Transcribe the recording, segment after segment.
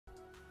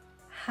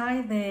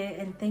Hi there,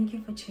 and thank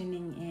you for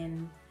tuning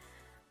in.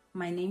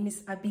 My name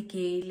is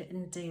Abigail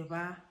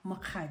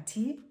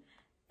Mokgathi,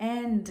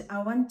 and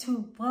I want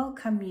to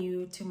welcome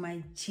you to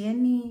my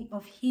journey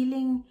of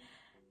healing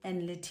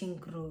and letting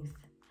growth.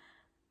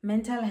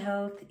 Mental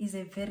health is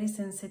a very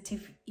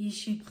sensitive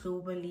issue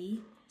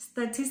globally.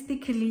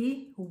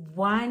 Statistically,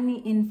 1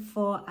 in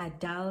 4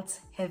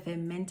 adults have a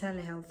mental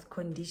health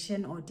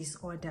condition or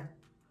disorder.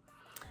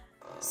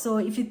 So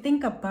if you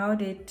think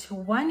about it,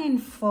 1 in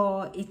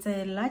 4, it's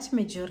a large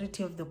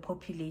majority of the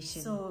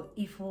population. So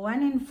if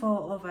 1 in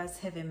 4 of us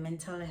have a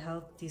mental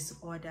health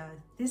disorder,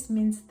 this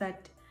means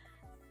that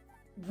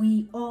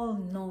we all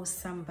know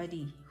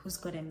somebody who's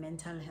got a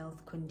mental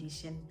health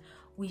condition.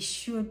 We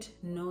should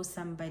know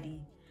somebody,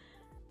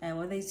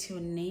 whether it's your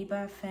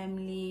neighbor,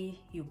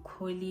 family, your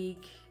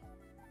colleague,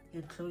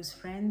 your close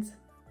friends.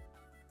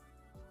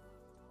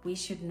 We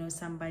should know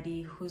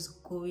somebody who's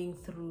going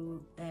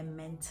through a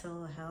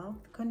mental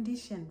health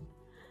condition.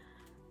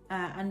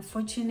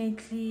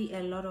 Unfortunately,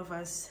 a lot of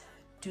us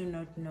do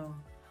not know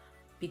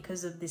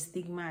because of the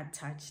stigma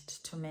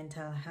attached to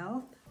mental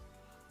health.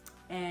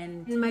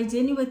 And my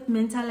journey with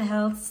mental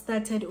health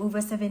started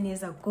over 7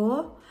 years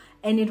ago,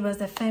 and it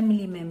was a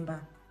family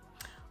member.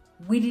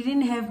 We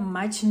didn't have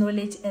much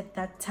knowledge at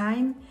that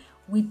time.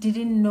 We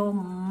didn't know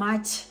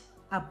much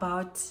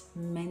about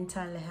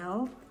mental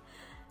health.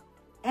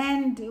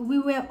 And we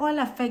were all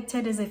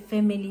affected as a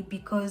family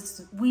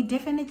because we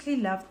definitely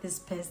loved this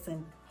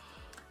person.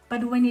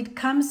 But when it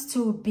comes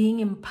to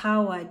being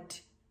empowered,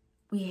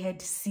 we had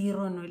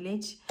zero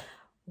knowledge.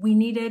 We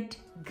needed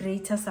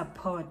greater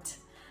support.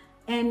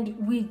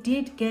 And we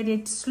did get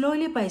it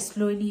slowly by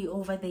slowly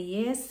over the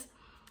years.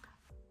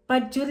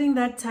 But during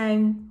that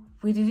time,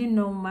 we didn't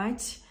know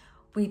much.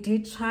 We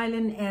did trial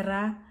and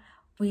error.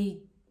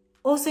 We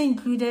also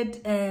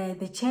included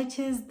the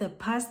churches, the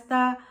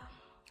pastor.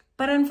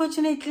 But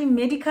unfortunately,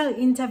 medical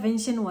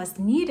intervention was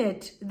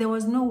needed. There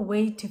was no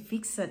way to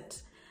fix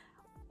it.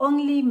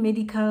 Only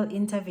medical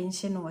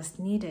intervention was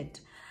needed.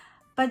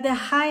 But the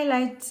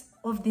highlight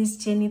of this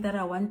journey that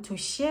I want to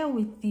share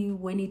with you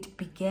when it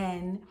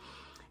began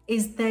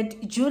is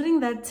that during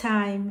that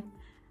time,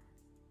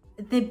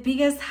 the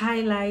biggest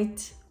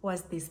highlight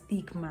was the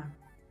stigma.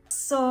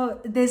 So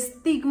the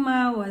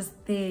stigma was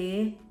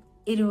there.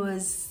 It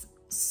was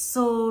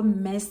so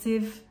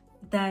massive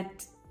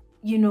that,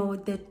 you know,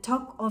 the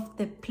talk of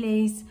the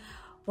place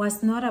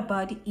was not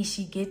about, is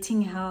she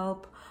getting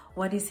help?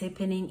 What is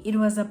happening? It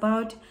was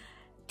about,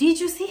 did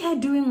you see her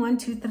doing 1,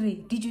 2, 3?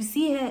 Did you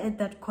see her at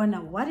that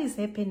corner? What is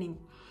happening?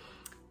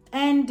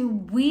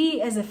 And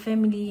we as a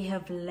family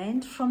have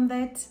learned from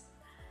that.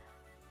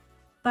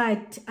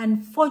 But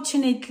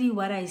unfortunately,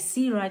 what I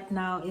see right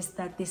now is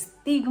that the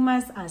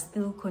stigmas are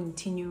still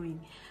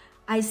continuing.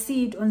 I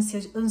see it on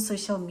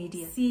social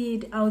media. I see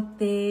it out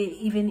there,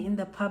 even in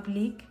the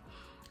public.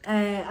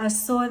 I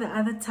saw the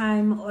other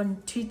time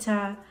on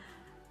Twitter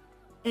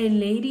a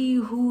lady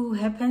who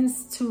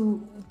happens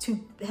to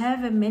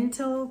have a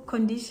mental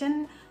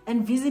condition,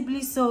 and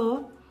visibly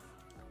so,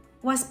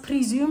 was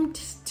presumed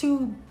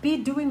to be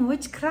doing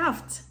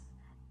witchcraft,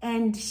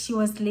 and she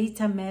was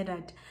later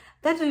murdered.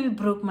 That really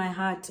broke my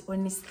heart,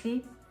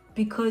 honestly,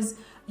 because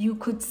you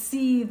could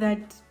see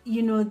that,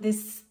 you know, the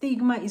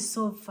stigma is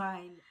so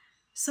vile.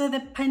 So the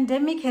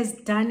pandemic has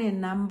done a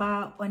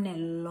number on a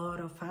lot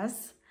of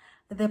us.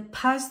 The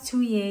past 2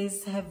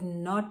 years have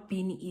not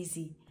been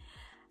easy.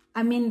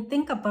 I mean,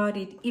 think about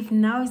it. If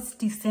now it's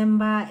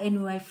December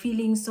and we're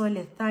feeling so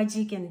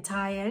lethargic and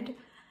tired,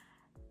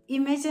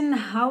 imagine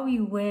how we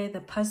were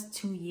the past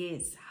 2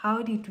 years.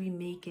 How did we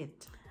make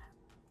it?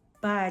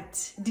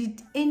 But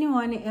did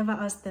anyone ever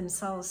ask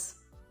themselves,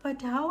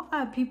 but how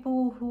are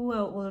people who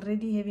are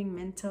already having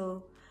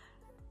mental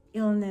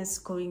illness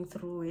going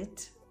through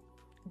it?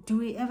 Do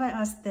we ever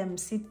ask them,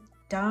 sit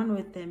down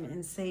with them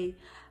and say,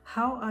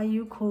 how are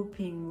you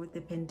coping with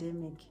the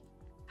pandemic?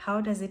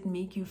 How does it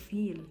make you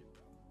feel?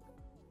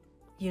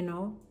 You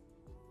know?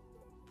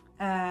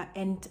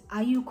 And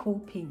are you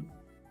coping?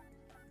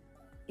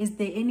 Is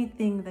there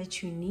anything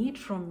that you need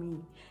from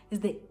me? Is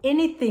there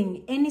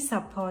anything, any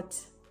support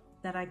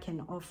that I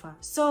can offer?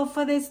 So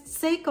for the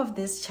sake of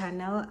this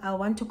channel, I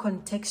want to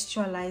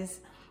contextualize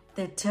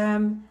the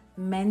term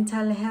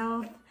mental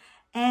health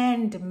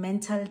and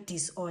mental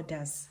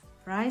disorders,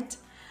 right?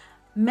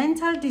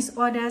 Mental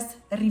disorders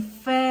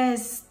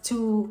refers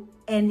to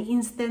an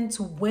instance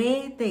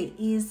where there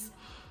is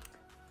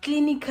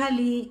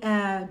clinically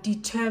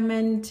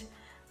determined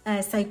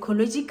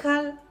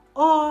psychological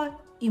or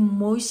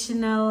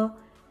emotional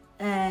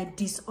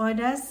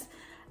disorders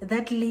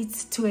that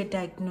leads to a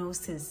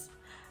diagnosis.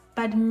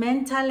 But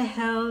mental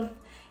health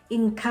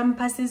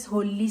encompasses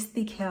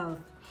holistic health.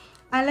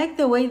 I like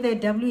the way the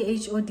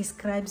WHO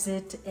describes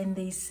it, and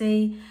they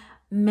say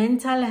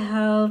mental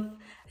health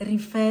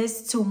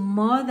refers to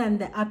more than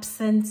the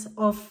absence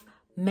of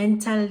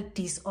mental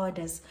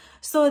disorders.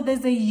 So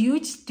there's a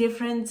huge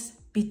difference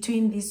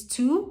between these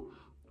two.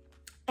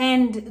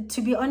 And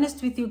to be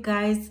honest with you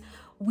guys,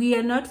 we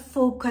are not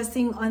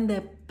focusing on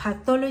the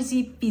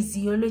pathology,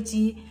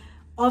 physiology.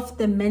 of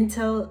the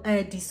mental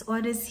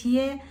disorders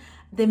here.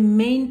 The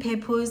main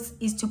purpose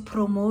is to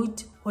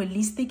promote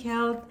holistic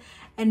health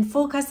and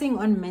focusing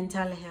on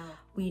mental health.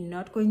 We're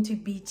not going to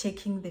be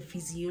checking the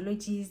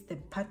physiologies, the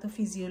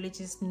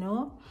pathophysiologists,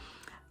 no.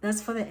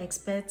 That's for the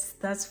experts,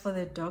 that's for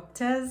the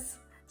doctors.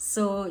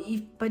 So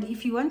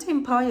if you want to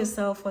empower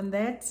yourself on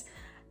that,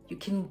 you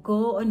can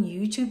go on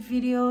YouTube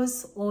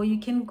videos, or you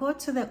can go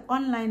to the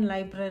online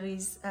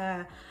libraries.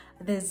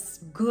 There's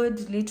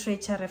good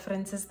literature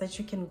references that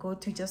you can go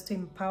to just to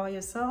empower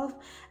yourself.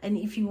 And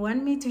if you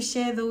want me to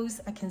share those,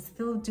 I can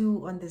still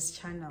do on this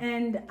channel.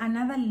 And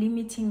another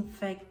limiting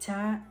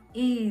factor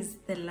is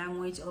the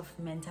language of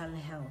mental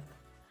health.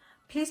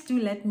 Please do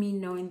let me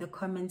know in the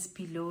comments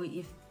below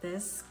if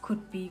this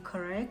could be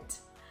correct.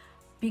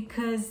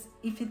 Because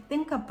if you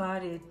think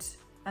about it,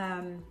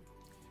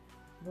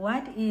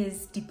 what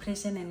is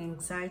depression and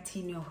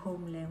anxiety in your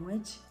home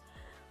language?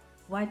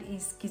 What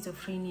is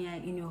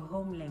schizophrenia in your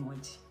home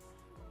language?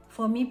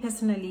 For me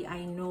personally,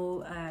 I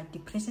know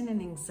depression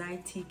and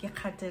anxiety ke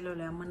kgatelelo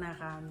ya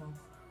monagano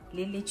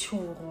le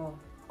letshogo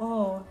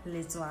or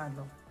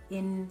letswalo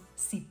in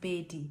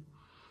Sepedi.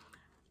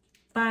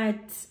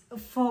 But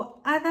for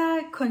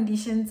other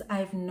conditions, I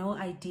have no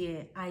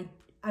idea. I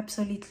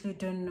absolutely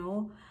don't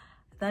know.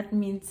 That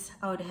means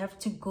I would have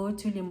to go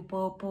to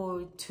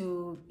Limpopo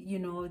to, you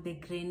know, the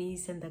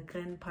grannies and the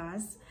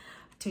grandpas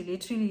to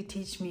literally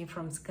teach me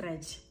from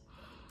scratch.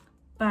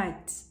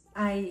 But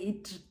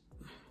it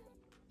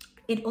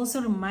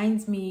also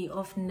reminds me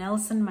of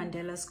Nelson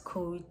Mandela's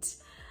quote,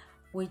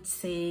 which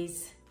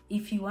says,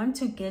 if you want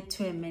to get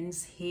to a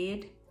man's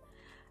head,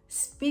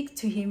 speak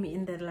to him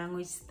in the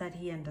language that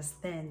he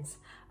understands.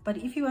 But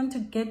if you want to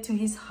get to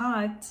his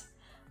heart,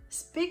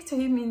 speak to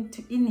him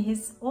in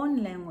his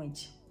own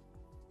language.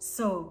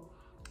 So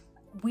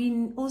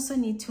we also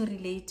need to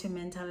relate to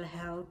mental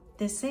health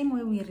the same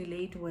way we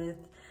relate with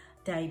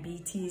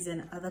diabetes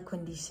and other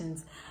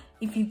conditions.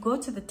 If you go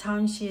to the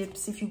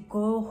townships, if you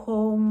go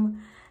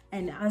home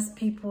and ask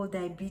people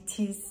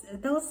diabetes,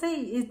 they'll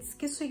say it's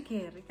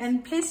kiswikiri.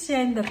 And please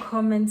share in the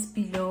comments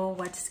below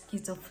what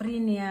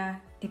schizophrenia,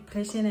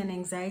 depression and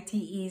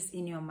anxiety is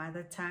in your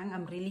mother tongue.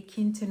 I'm really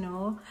keen to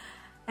know.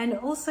 And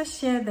also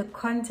share the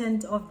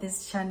content of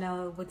this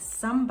channel with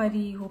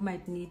somebody who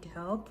might need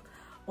help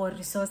or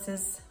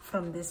resources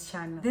from this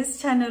channel.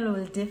 This channel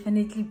will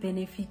definitely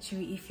benefit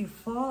you if you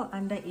fall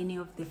under any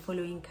of the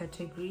following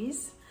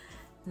categories.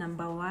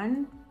 Number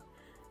 1,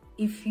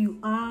 if you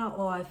are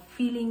or are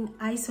feeling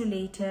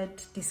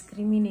isolated,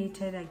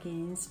 discriminated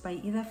against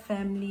by either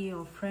family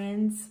or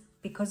friends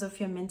because of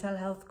your mental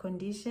health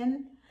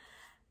condition.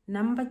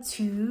 Number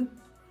 2,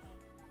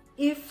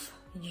 if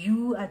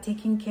you are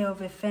taking care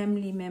of a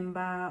family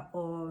member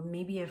or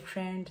maybe a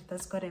friend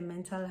that's got a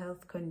mental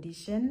health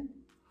condition.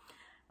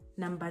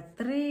 Number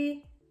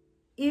 3,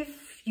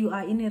 if you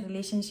are in a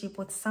relationship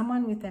with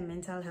someone with a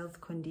mental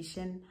health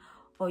condition,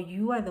 or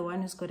you are the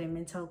one who's got a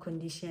mental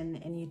condition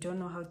and you don't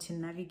know how to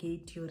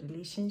navigate your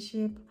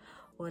relationship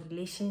or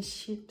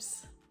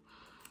relationships.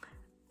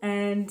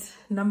 And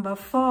number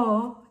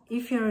 4,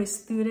 if you're a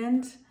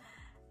student,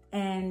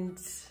 and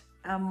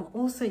I'm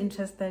also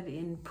interested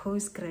in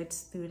postgrad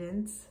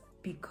students,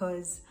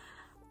 because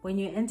when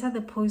you enter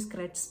the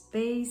postgrad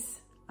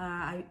space,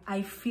 I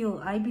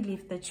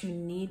believe that you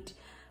need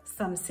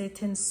some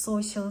certain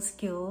social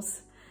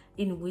skills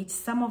in which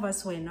some of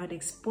us were not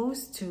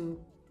exposed to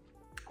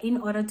in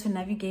order to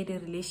navigate a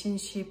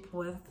relationship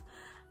with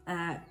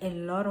a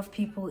lot of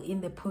people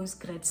in the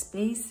postgrad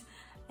space,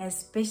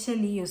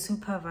 especially your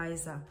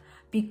supervisor,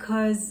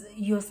 because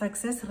your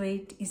success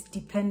rate is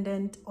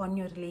dependent on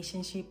your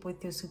relationship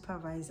with your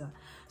supervisor.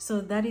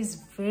 So that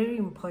is very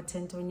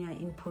important when you're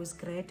in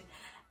postgrad.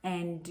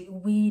 And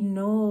we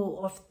know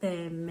of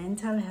the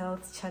mental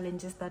health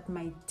challenges that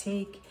might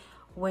take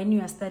when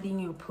you are studying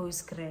your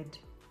postgrad.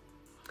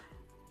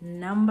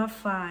 Number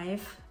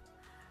 5,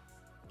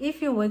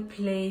 if your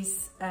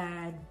workplace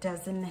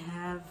doesn't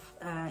have,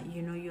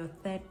 your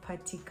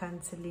third-party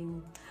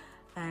counseling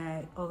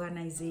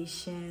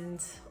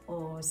organizations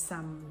or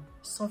some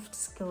soft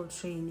skill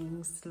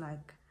trainings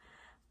like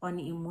on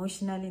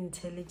emotional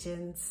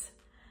intelligence,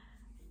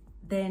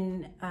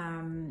 then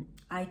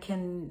I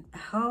can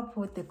help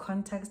with the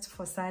contacts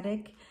for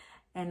SADC,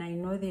 and I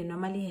know they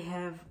normally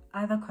have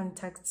other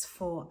contacts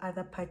for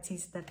other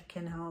parties that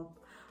can help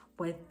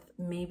with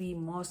maybe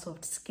more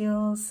soft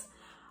skills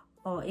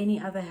or any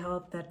other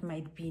help that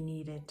might be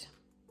needed.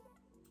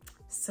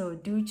 So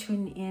do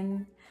tune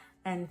in,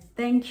 and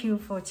thank you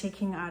for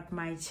checking out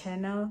my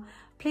channel.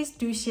 Please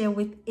do share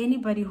with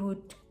anybody who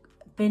would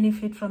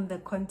benefit from the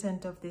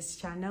content of this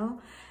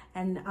channel,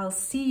 and I'll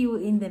see you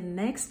in the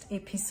next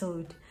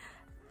episode.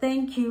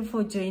 Thank you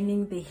for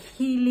joining the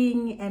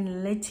healing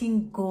and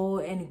letting go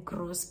and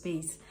grow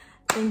space.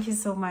 Thank you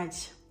so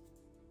much.